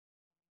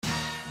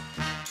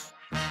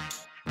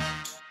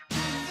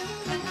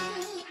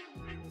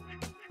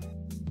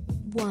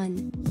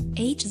1.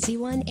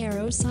 HZ-1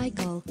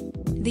 Aerocycle.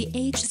 The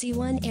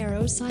HZ-1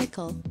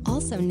 Aerocycle,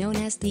 also known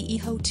as the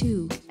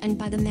EHO-2, and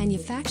by the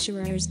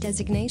manufacturer's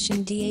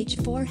designation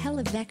DH-4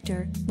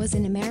 Heli-Vector, was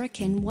an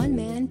American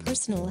one-man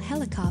personal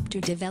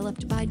helicopter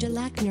developed by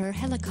Lackner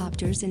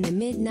Helicopters in the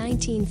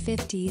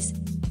mid-1950s.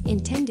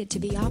 Intended to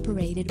be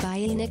operated by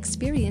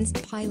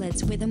inexperienced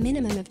pilots with a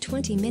minimum of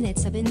 20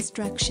 minutes of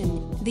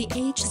instruction, the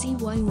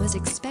HZ-1 was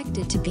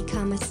expected to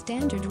become a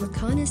standard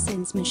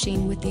reconnaissance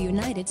machine with the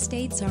United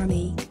States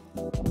Army.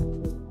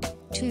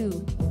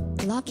 2.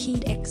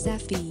 Lockheed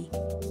XFV.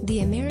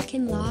 The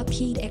American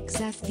Lockheed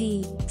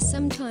XFV,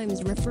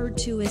 sometimes referred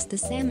to as the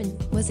Salmon,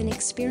 was an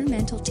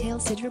experimental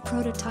tailsitter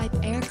prototype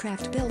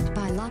aircraft built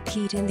by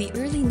Lockheed in the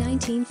early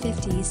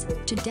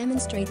 1950s to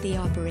demonstrate the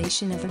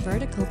operation of a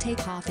vertical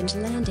takeoff and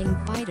landing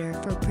fighter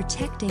for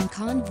protecting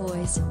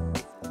convoys.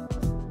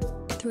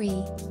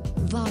 3.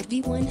 Vought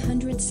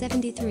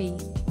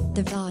V-173.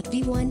 The Vought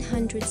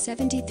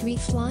V-173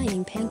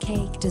 Flying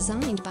Pancake,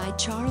 designed by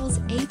Charles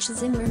H.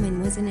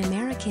 Zimmerman, was an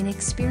American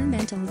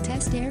experimental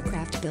test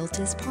aircraft built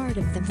as part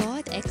of the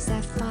Vought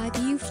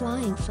XF5U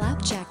Flying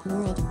Flapjack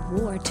World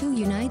War II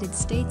United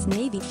States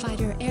Navy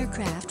fighter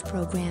aircraft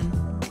program.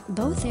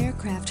 Both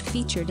aircraft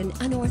featured an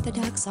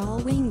unorthodox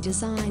all-wing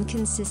design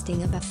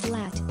consisting of a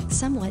flat,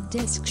 somewhat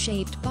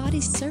disc-shaped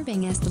body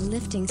serving as the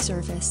lifting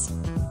surface.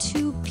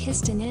 2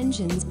 piston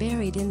engines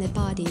buried in the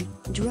body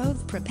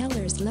drove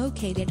propellers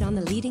located on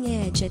the leading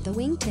edge at the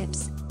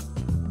wingtips.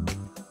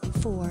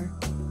 4.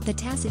 The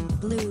Tacit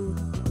Blue.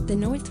 The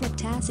Northrop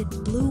Tacit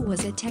Blue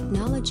was a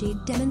technology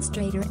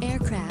demonstrator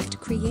aircraft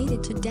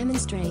created to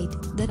demonstrate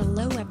that a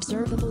low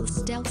observable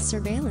stealth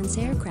surveillance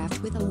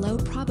aircraft with a low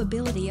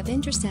probability of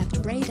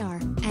intercept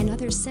radar and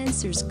other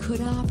sensors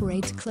could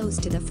operate close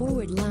to the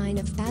forward line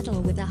of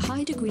battle with a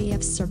high degree of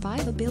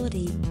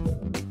survivability.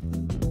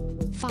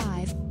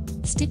 5.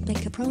 Stipa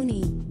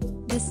Caproni.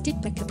 The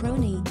Stipa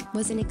Caproni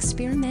was an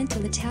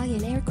experimental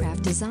Italian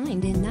aircraft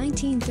designed in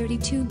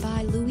 1932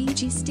 by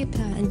Luigi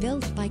Stipa and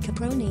built by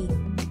Caproni.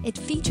 It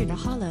featured a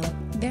hollow,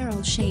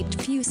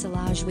 barrel-shaped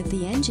fuselage with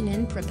the engine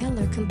and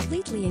propeller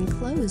completely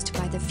enclosed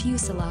by the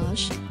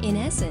fuselage. In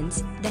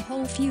essence, the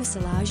whole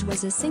fuselage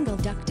was a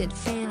single-ducted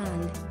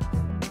fan.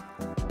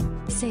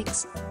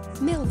 6.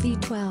 MIL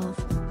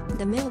V-12.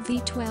 The MIL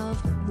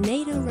V-12,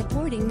 NATO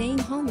reporting name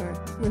Homer,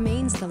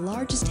 remains the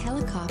largest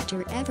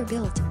helicopter ever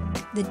built.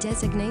 The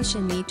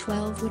designation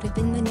Mi-12 would have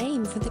been the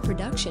name for the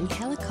production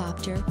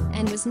helicopter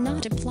and was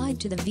not applied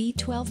to the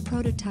V-12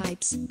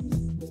 prototypes.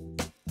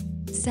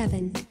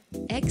 7.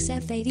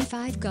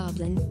 XF-85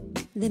 Goblin.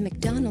 The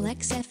McDonnell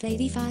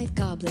XF-85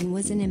 Goblin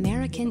was an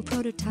American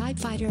prototype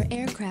fighter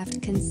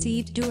aircraft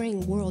conceived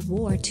during World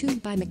War II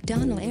by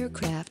McDonnell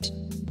Aircraft.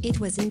 It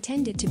was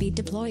intended to be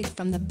deployed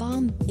from the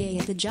bomb bay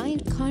of the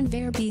giant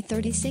Convair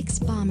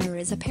B-36 bomber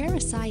as a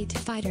parasite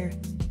fighter.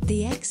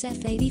 The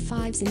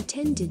XF-85's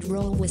intended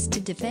role was to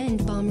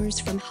defend bombers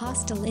from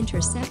hostile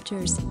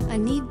interceptors, a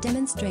need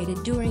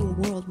demonstrated during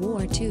World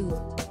War II.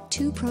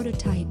 2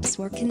 prototypes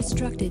were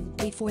constructed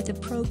before the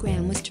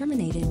program was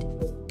terminated.